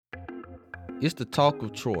It's the talk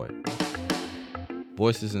of Troy.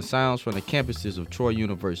 Voices and sounds from the campuses of Troy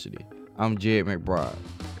University. I'm Jed McBride.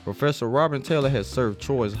 Professor Robin Taylor has served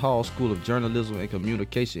Troy's Hall School of Journalism and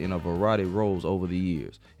Communication in a variety of roles over the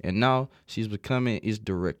years, and now she's becoming its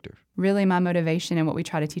director. Really, my motivation and what we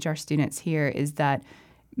try to teach our students here is that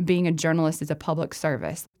being a journalist is a public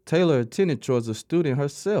service. Taylor attended Troy as a student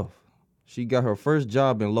herself. She got her first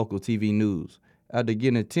job in local TV news after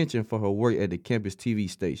getting attention for her work at the campus TV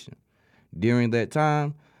station. During that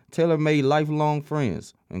time, Taylor made lifelong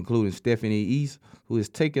friends, including Stephanie East, who is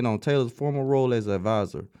taking on Taylor's former role as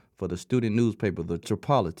advisor for the student newspaper, The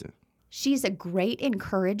Tropolitan. She's a great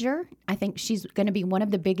encourager. I think she's going to be one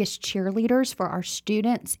of the biggest cheerleaders for our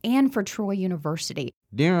students and for Troy University.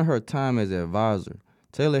 During her time as advisor,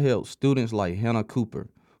 Taylor helped students like Hannah Cooper,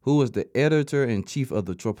 who was the editor-in-chief of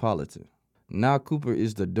The Tropolitan. Now Cooper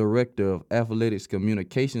is the director of athletics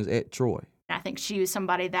communications at Troy. I think she was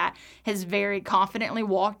somebody that has very confidently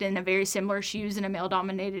walked in a very similar shoes in a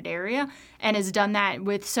male-dominated area and has done that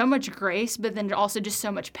with so much grace, but then also just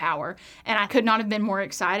so much power. And I could not have been more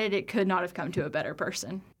excited. It could not have come to a better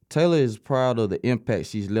person. Taylor is proud of the impact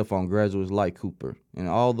she's left on graduates like Cooper. And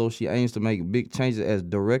although she aims to make big changes as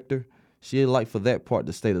director, she'd like for that part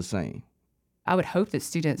to stay the same. I would hope that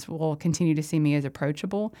students will continue to see me as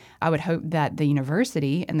approachable. I would hope that the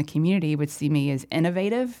university and the community would see me as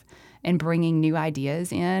innovative and bringing new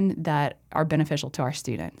ideas in that are beneficial to our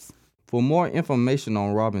students. For more information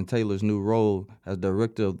on Robin Taylor's new role as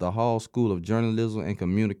director of the Hall School of Journalism and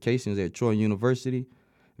Communications at Troy University,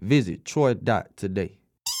 visit troy.today.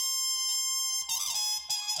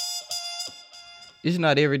 It's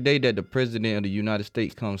not every day that the President of the United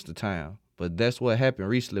States comes to town, but that's what happened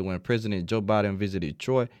recently when President Joe Biden visited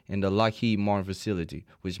Troy and the Lockheed Martin facility,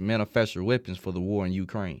 which manufactures weapons for the war in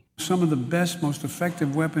Ukraine. Some of the best, most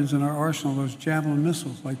effective weapons in our arsenal, those Javelin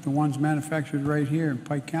missiles, like the ones manufactured right here in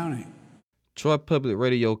Pike County. Troy Public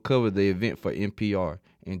Radio covered the event for NPR,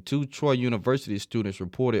 and 2 Troy University students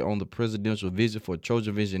reported on the presidential visit for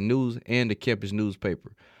Trojan Vision News and the campus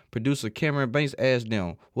newspaper. Producer Cameron Banks asked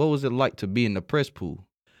them, what was it like to be in the press pool?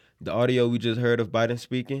 The audio we just heard of Biden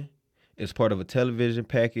speaking is part of a television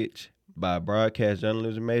package by broadcast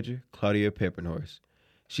journalism major, Claudia Peppenhorst.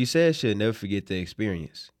 She says she'll never forget the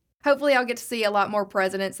experience. Hopefully I'll get to see a lot more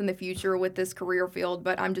presidents in the future with this career field,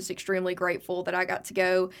 but I'm just extremely grateful that I got to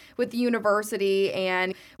go with the university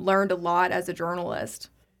and learned a lot as a journalist.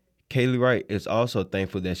 Kaylee Wright is also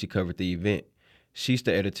thankful that she covered the event. She's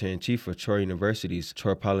the editor-in-chief of Troy University's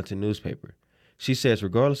Tropolitan newspaper. She says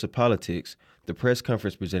regardless of politics, the press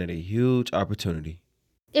conference presented a huge opportunity.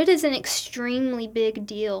 It is an extremely big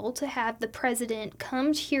deal to have the president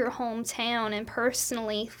come to your hometown and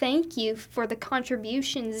personally thank you for the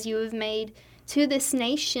contributions you have made to this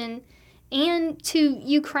nation and to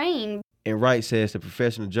Ukraine. And Wright says the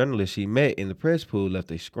professional journalists she met in the press pool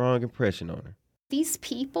left a strong impression on her. These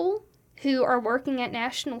people who are working at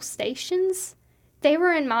national stations, they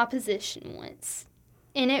were in my position once,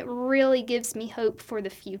 and it really gives me hope for the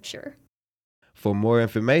future. For more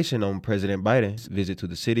information on President Biden's visit to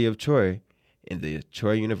the city of Troy and the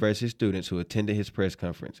Troy University students who attended his press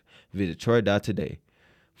conference, visit troy.today.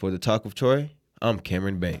 For the Talk of Troy, I'm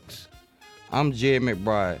Cameron Banks. I'm Jed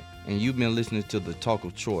McBride, and you've been listening to The Talk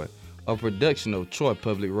of Troy, a production of Troy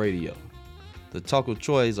Public Radio. The Talk of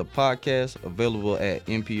Troy is a podcast available at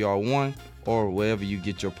NPR One or wherever you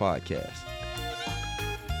get your podcasts.